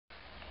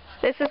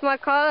This is my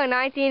car, a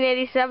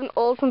 1987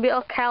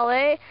 Oldsmobile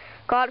Calais.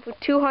 Got it for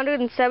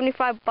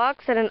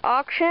 $275 at an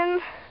auction.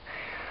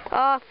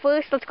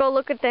 First, let's go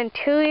look at the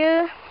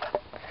interior.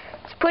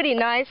 It's pretty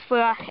nice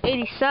for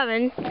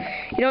 87.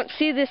 You don't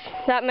see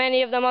that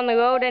many of them on the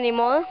road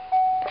anymore.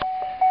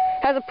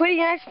 Has a pretty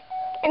nice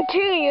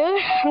interior.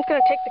 I'm just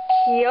gonna take the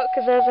key out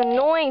because there's an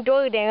annoying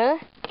door there.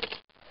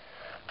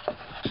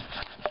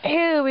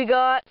 Here we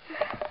got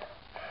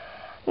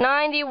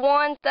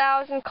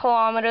 91,000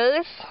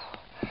 kilometers.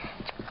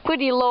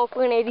 Pretty low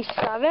for an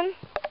 87.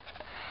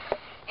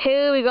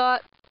 Here we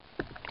got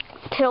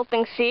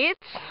tilting seats.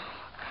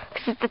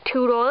 This is the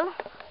two-door.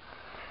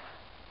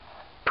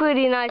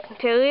 Pretty nice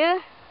interior.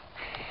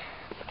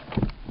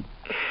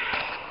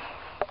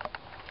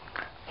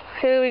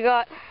 Here we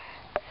got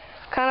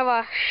kind of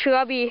a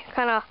shrubby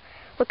kind of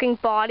looking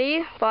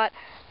body, but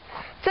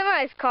it's a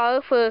nice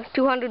car for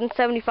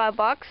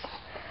 $275.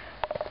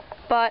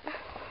 But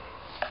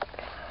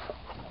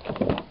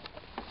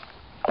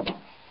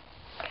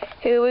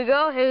here we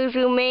go. Here's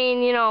your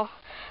main,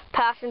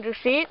 passenger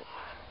seat.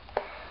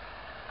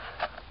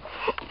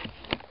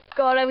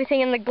 Got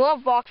everything in the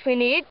glove box we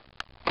need.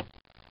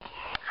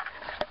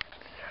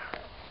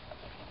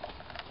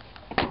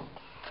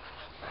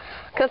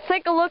 Let's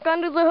take a look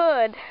under the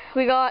hood.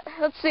 We got,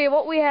 let's see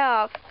what we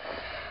have.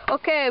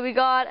 Okay, we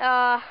got,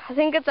 I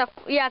think it's a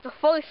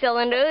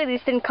 4-cylinder.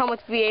 These didn't come with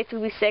V8s or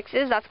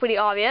V6s. That's pretty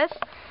obvious.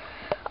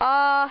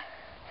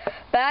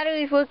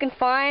 Battery's working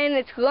fine.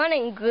 It's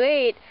running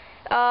great.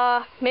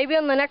 Maybe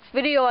on the next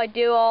video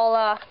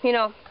I'll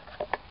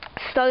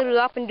start it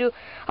up and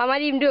I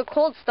might even do a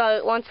cold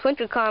start once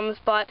winter comes,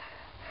 but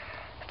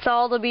it's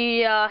all to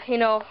be,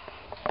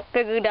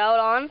 figured out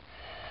on.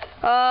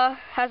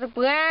 Has a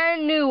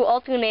brand new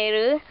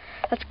alternator.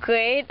 That's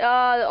great.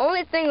 The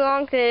only thing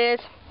wrong with it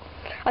is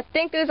I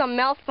think there's a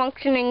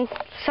malfunctioning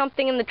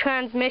something in the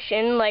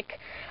transmission, like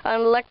an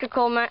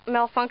electrical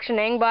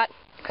malfunctioning, but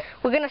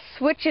we're gonna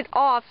switch it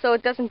off so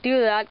it doesn't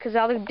do that, because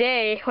the other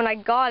day when I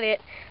got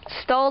it, it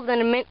stalled in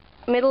the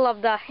middle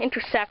of the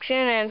intersection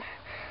and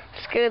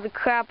scared the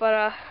crap out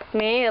of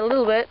me a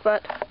little bit,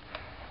 but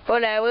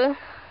whatever.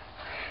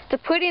 It's a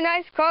pretty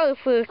nice car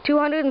for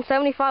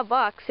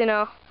 $275,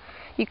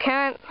 You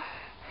can't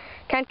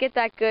get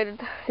that good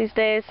these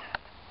days.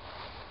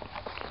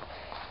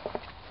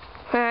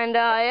 And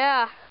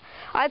yeah,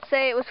 I'd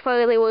say it was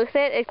fairly worth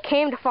it. It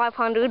came to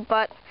 $500,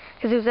 but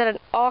because it was at an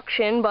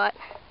auction, but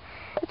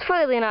it's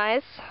fairly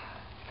nice.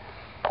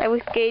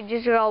 Every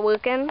gauges are all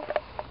working.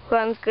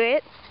 Runs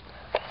great.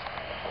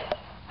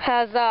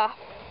 Has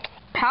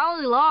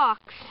power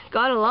locks.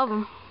 Gotta love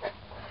them.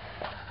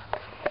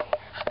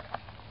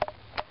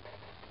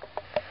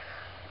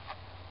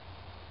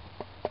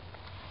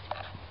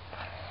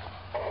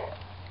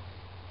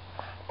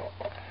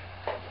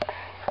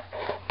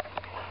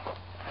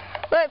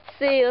 Let's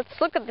see. Let's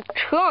look at the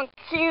trunk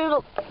here.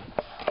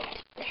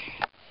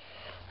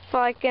 If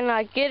I can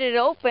get it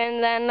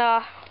open, then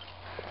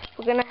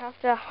we're gonna have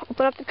to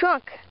open up the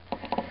trunk.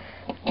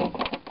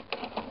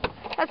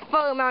 That's a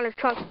full amount of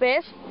trunk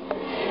space.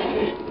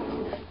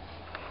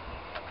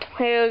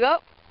 Here we go.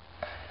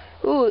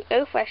 Ooh,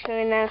 air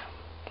freshener in there.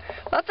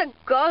 Lots of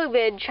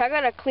garbage. I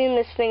gotta clean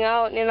this thing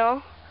out,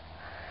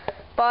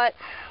 But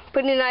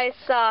pretty nice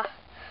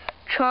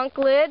trunk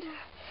lid.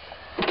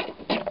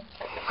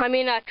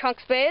 Trunk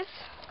space.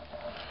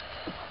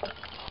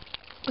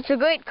 It's a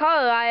great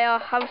car. I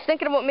was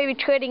thinking about maybe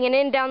trading it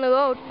in down the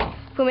road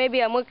for maybe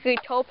a Mercury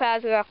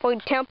Topaz or a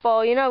Ford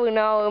Tempo. You never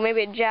know, or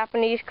maybe a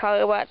Japanese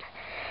car, but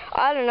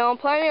I don't know. I'm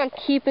planning on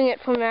keeping it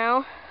for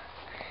now.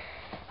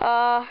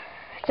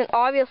 It's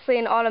obviously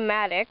an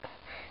automatic.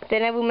 They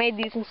never made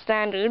these in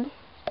standard.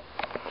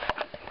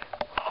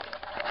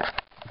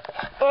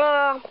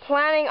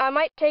 I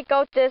might take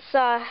out this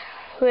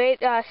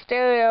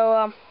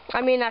stereo,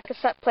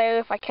 cassette player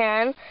if I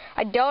can.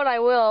 I doubt I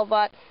will,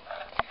 but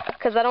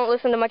because I don't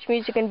listen to much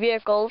music in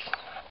vehicles.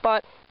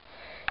 But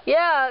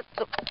yeah,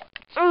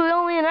 it's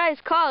really a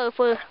nice car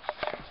for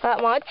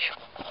that much.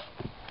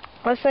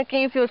 I was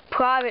thinking if it was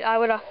private, I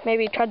would have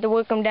maybe tried to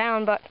work them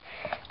down, but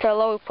to a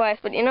lower price.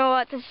 But you know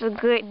what? This is a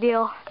great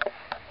deal.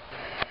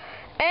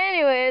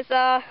 Anyways,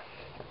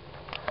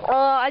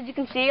 as you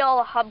can see, all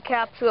the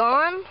hubcaps are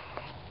on.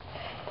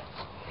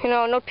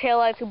 No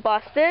taillights are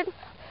busted.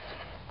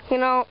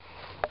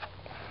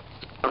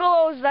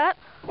 Close that.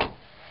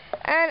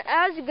 And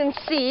as you can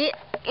see,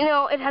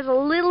 it has a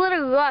little bit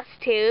of rust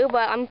here,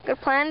 but I'm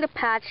planning to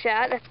patch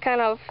that. That's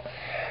kind of,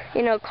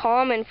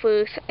 common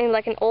for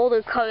like an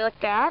older car like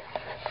that.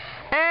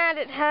 And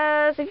it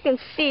has, if you can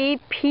see,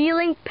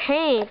 peeling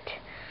paint.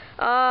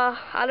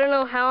 I don't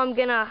know how I'm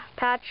gonna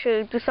patch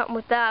or do something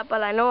with that,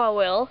 but I know I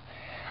will.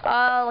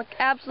 Like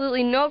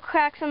absolutely no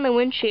cracks in the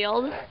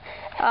windshield.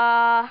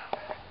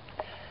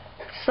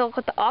 Still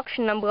got the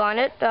auction number on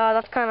it.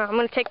 I'm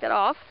gonna take that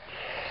off.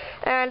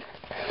 And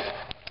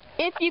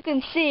if you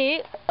can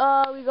see,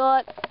 we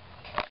got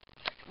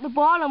the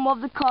bottom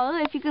of the car,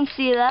 if you can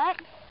see that.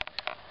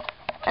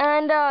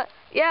 And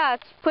yeah,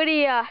 it's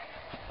pretty,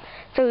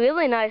 it's a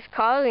really nice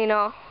car,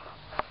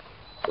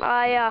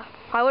 I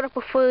would have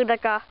preferred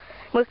like a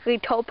Mercury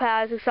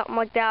Topaz or something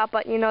like that,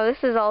 but you know,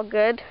 this is all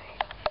good.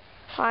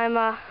 I'm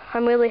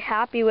really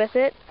happy with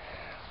it.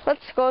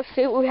 Let's go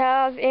see what we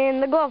have in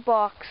the glove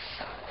box,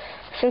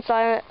 since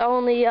I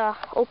only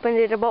opened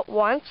it about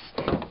once.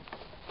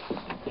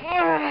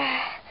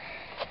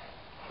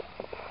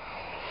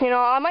 You know,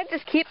 I might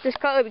just keep this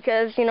color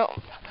because, you know,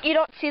 you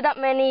don't see that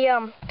many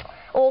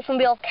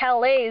Oldsmobile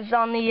Calais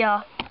on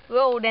the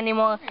road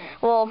anymore.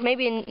 Well,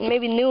 maybe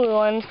newer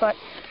ones, but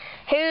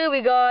here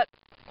we got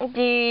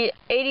the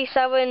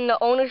 87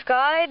 Owner's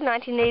Guide,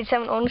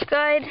 1987 Owner's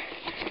Guide,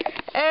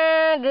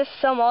 and just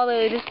some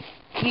other just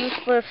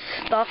useless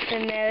stuff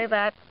in there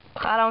that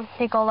I don't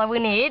think I'll ever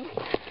need.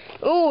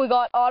 Ooh, we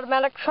got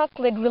automatic trunk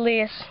lid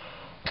release.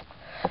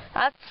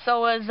 That's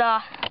always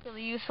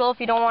really useful if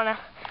you don't want to,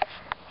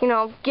 you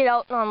know, get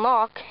out and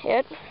unlock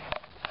it.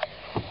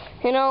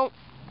 You know,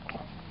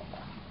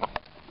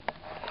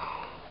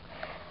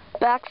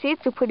 back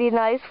seats are pretty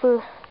nice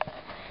for,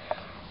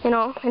 you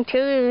know,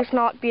 interior is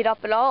not beat up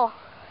at all.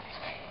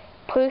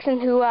 Person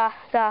who,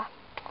 the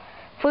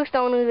first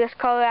owner of this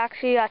car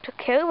actually took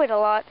care of it a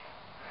lot.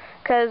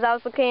 Because I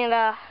was looking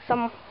at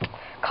some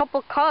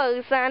couple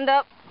cars and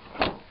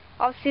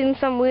I've seen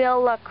some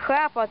real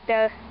crap out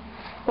there.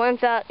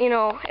 Ones that, you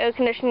know, air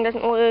conditioning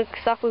doesn't work,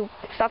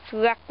 stuff's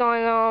wrecked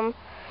on them,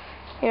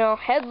 you know,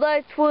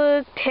 headlights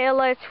work,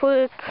 taillights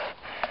work,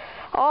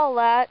 all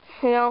that,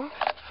 you know.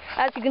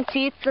 As you can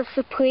see, it's the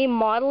Supreme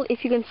model,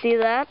 if you can see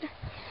that.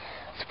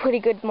 It's a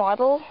pretty good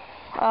model.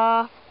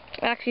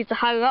 Actually, it's a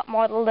higher up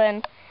model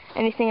than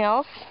anything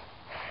else.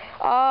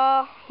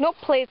 No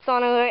plates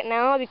on it right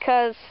now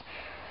because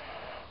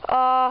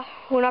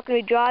we're not going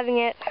to be driving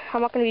it.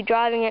 I'm not going to be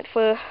driving it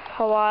for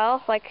a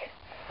while. Like,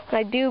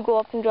 when I do go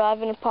up and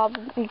drive, and I'm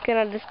probably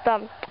going to just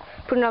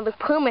put another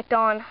permit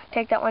on,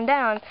 take that one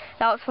down.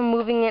 That was from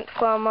moving it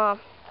from,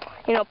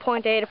 you know,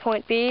 point A to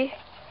point B.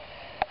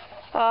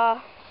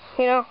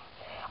 You know,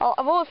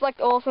 I've always liked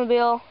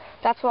Oldsmobile.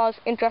 That's why I was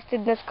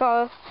interested in this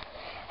car.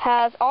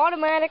 Has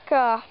automatic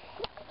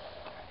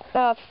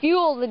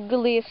fuel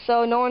release,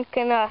 so no one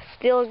can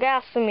steal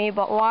gas from me,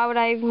 but why would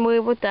I even worry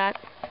with that?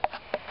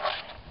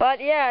 But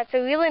yeah, it's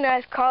a really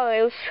nice car.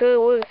 It was sure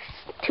worth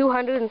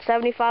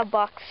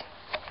 $275.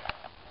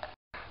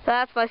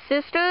 That's my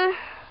sister.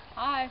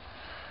 Hi.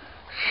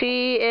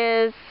 She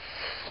is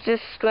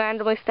just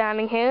randomly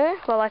standing here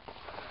while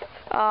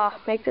I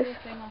make this.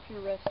 Thing off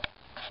your wrist.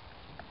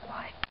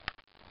 Why?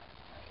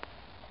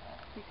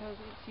 Because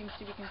it seems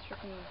to be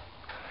constricting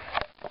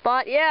you.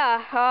 But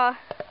yeah,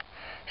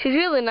 she's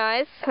really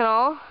nice and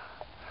all.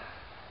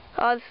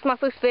 This is my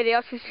first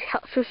video,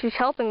 so she's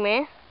helping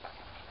me.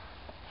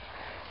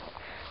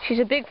 She's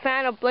a big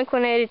fan of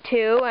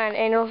Blink-182 and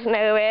Angels and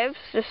Airwaves,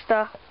 just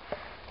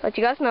let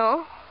you guys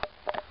know.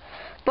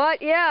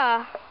 But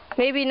yeah,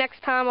 maybe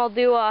next time I'll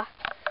do a,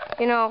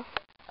 you know,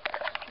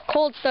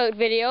 cold start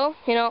video.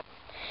 You know,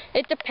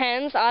 it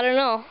depends. I don't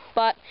know.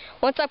 But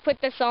once I put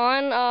this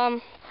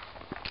on,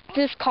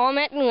 just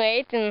comment and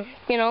rate, and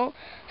you know,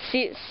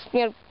 see,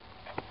 you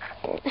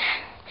know,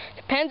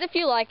 depends if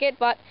you like it.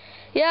 But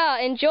yeah,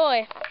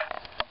 enjoy.